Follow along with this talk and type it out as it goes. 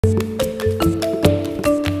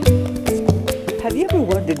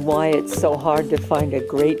why it's so hard to find a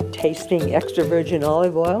great tasting extra virgin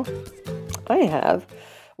olive oil? I have.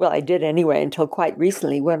 Well, I did anyway until quite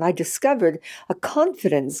recently when I discovered a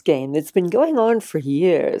confidence game that's been going on for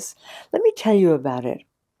years. Let me tell you about it.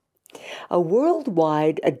 A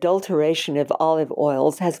worldwide adulteration of olive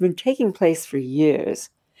oils has been taking place for years.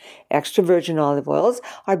 Extra virgin olive oils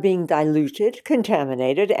are being diluted,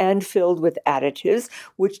 contaminated, and filled with additives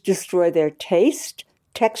which destroy their taste,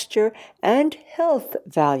 texture, and health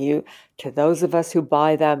value to those of us who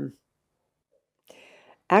buy them.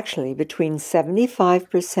 Actually, between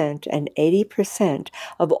 75% and 80%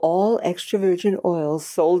 of all extra virgin oils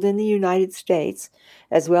sold in the United States,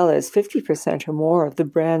 as well as 50% or more of the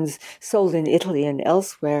brands sold in Italy and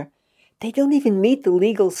elsewhere, they don't even meet the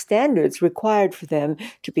legal standards required for them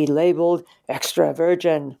to be labeled extra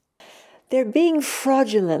virgin. They're being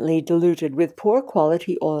fraudulently diluted with poor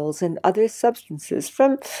quality oils and other substances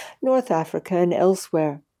from North Africa and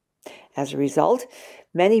elsewhere. As a result,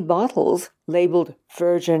 many bottles labeled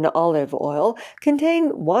virgin olive oil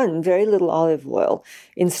contain one very little olive oil.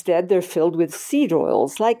 Instead, they're filled with seed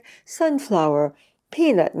oils like sunflower,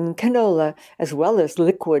 peanut, and canola, as well as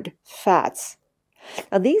liquid fats.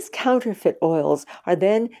 Now, these counterfeit oils are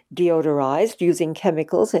then deodorized using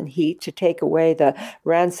chemicals and heat to take away the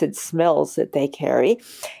rancid smells that they carry.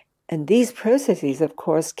 And these processes, of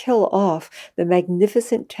course, kill off the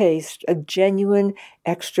magnificent taste of genuine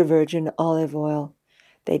extra virgin olive oil.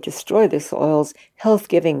 They destroy this oil's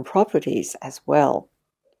health-giving properties as well.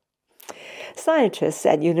 Scientists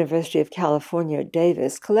at University of California,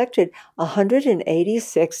 Davis collected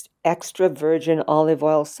 186 extra virgin olive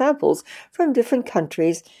oil samples from different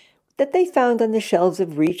countries that they found on the shelves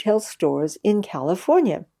of retail stores in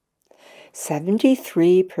California.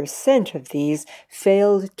 73% of these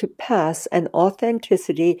failed to pass an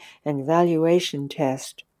authenticity and valuation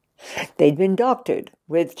test. They'd been doctored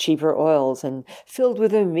with cheaper oils and filled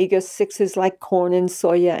with omega-6s like corn and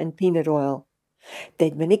soya and peanut oil.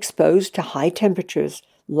 They'd been exposed to high temperatures,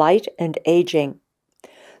 light, and aging.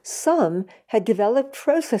 Some had developed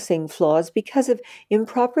processing flaws because of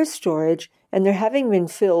improper storage, and they're having been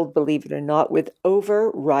filled, believe it or not, with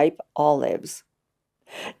overripe olives.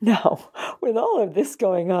 Now, with all of this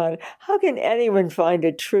going on, how can anyone find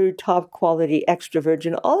a true top-quality extra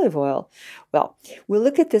virgin olive oil? Well, we'll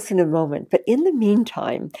look at this in a moment, but in the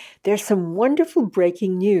meantime, there's some wonderful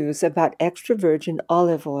breaking news about extra virgin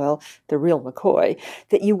olive oil, the real McCoy,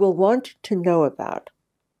 that you will want to know about.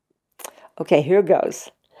 Okay, here goes.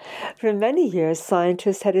 For many years,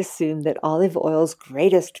 scientists had assumed that olive oil's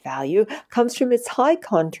greatest value comes from its high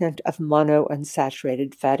content of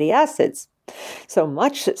monounsaturated fatty acids. So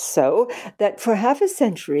much so that for half a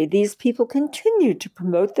century, these people continued to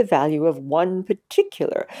promote the value of one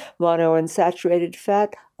particular monounsaturated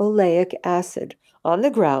fat, oleic acid, on the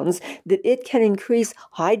grounds that it can increase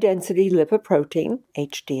high-density lipoprotein,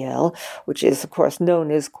 HDL, which is, of course,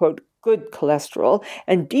 known as, quote, good cholesterol,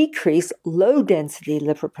 and decrease low-density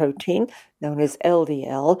lipoprotein, known as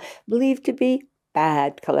LDL, believed to be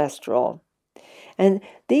bad cholesterol. And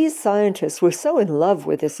these scientists were so in love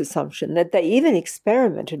with this assumption that they even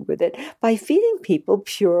experimented with it by feeding people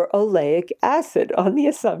pure oleic acid on the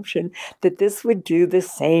assumption that this would do the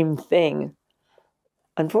same thing.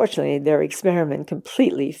 Unfortunately, their experiment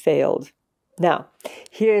completely failed. Now,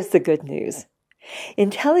 here's the good news.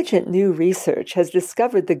 Intelligent new research has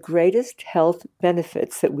discovered the greatest health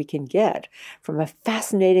benefits that we can get from a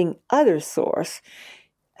fascinating other source,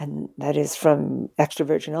 and that is from extra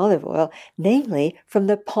virgin olive oil, namely from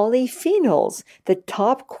the polyphenols that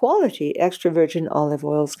top quality extra virgin olive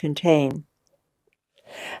oils contain.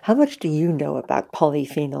 How much do you know about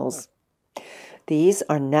polyphenols? These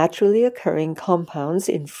are naturally occurring compounds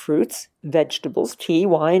in fruits, vegetables, tea,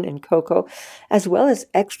 wine, and cocoa, as well as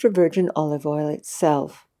extra virgin olive oil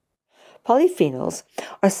itself. Polyphenols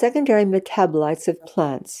are secondary metabolites of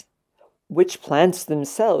plants, which plants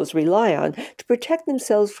themselves rely on to protect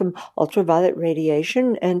themselves from ultraviolet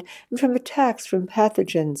radiation and from attacks from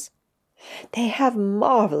pathogens. They have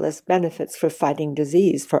marvelous benefits for fighting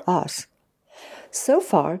disease for us. So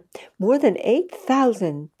far, more than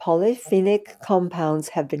 8,000 polyphenic compounds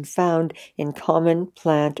have been found in common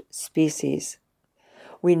plant species.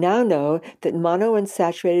 We now know that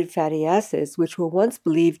monounsaturated fatty acids, which were once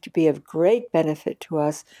believed to be of great benefit to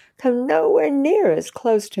us, come nowhere near as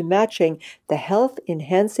close to matching the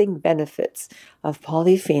health-enhancing benefits of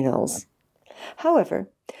polyphenols. However,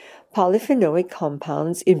 polyphenoic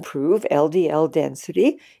compounds improve LDL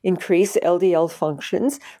density, increase LDL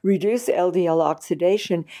functions, reduce LDL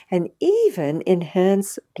oxidation, and even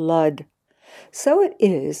enhance blood. So it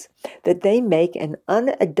is that they make an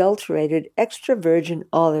unadulterated extra virgin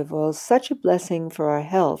olive oil such a blessing for our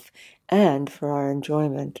health and for our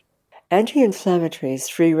enjoyment. Anti-inflammatories,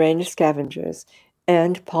 free-range scavengers,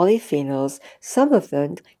 and polyphenols, some of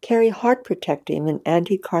them carry heart-protecting and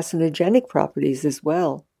anti-carcinogenic properties as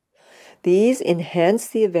well. These enhance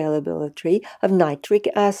the availability of nitric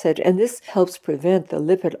acid, and this helps prevent the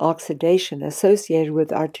lipid oxidation associated with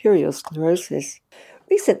arteriosclerosis.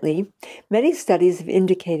 Recently, many studies have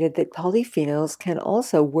indicated that polyphenols can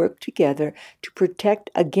also work together to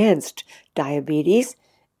protect against diabetes,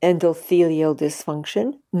 endothelial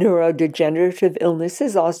dysfunction, neurodegenerative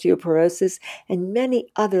illnesses, osteoporosis, and many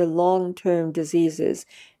other long-term diseases.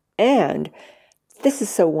 And this is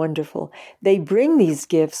so wonderful. They bring these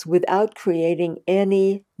gifts without creating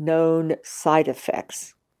any known side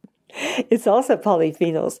effects. It's also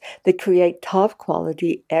polyphenols that create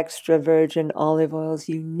top-quality extra virgin olive oil's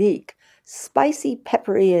unique, spicy,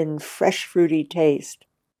 peppery, and fresh fruity taste.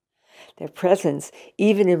 Their presence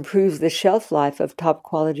even improves the shelf life of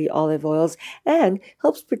top-quality olive oils and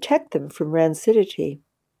helps protect them from rancidity.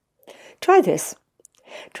 Try this.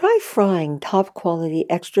 Try frying top-quality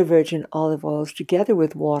extra virgin olive oils together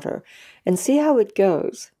with water and see how it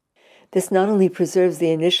goes. This not only preserves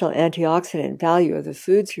the initial antioxidant value of the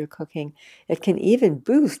foods you're cooking, it can even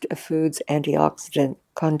boost a food's antioxidant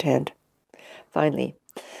content. Finally,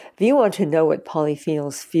 if you want to know what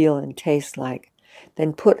polyphenols feel and taste like,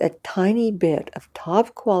 then put a tiny bit of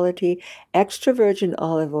top-quality extra virgin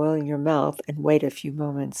olive oil in your mouth and wait a few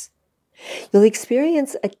moments. You'll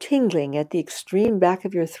experience a tingling at the extreme back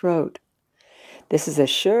of your throat. This is a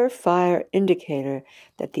surefire indicator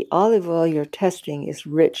that the olive oil you're testing is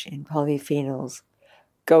rich in polyphenols.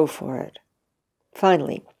 Go for it.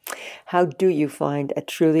 Finally, how do you find a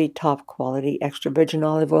truly top-quality extra virgin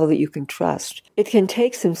olive oil that you can trust? It can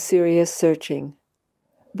take some serious searching.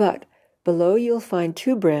 But below you'll find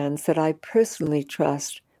 2 brands that I personally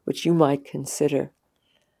trust, which you might consider.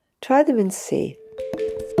 Try them and see.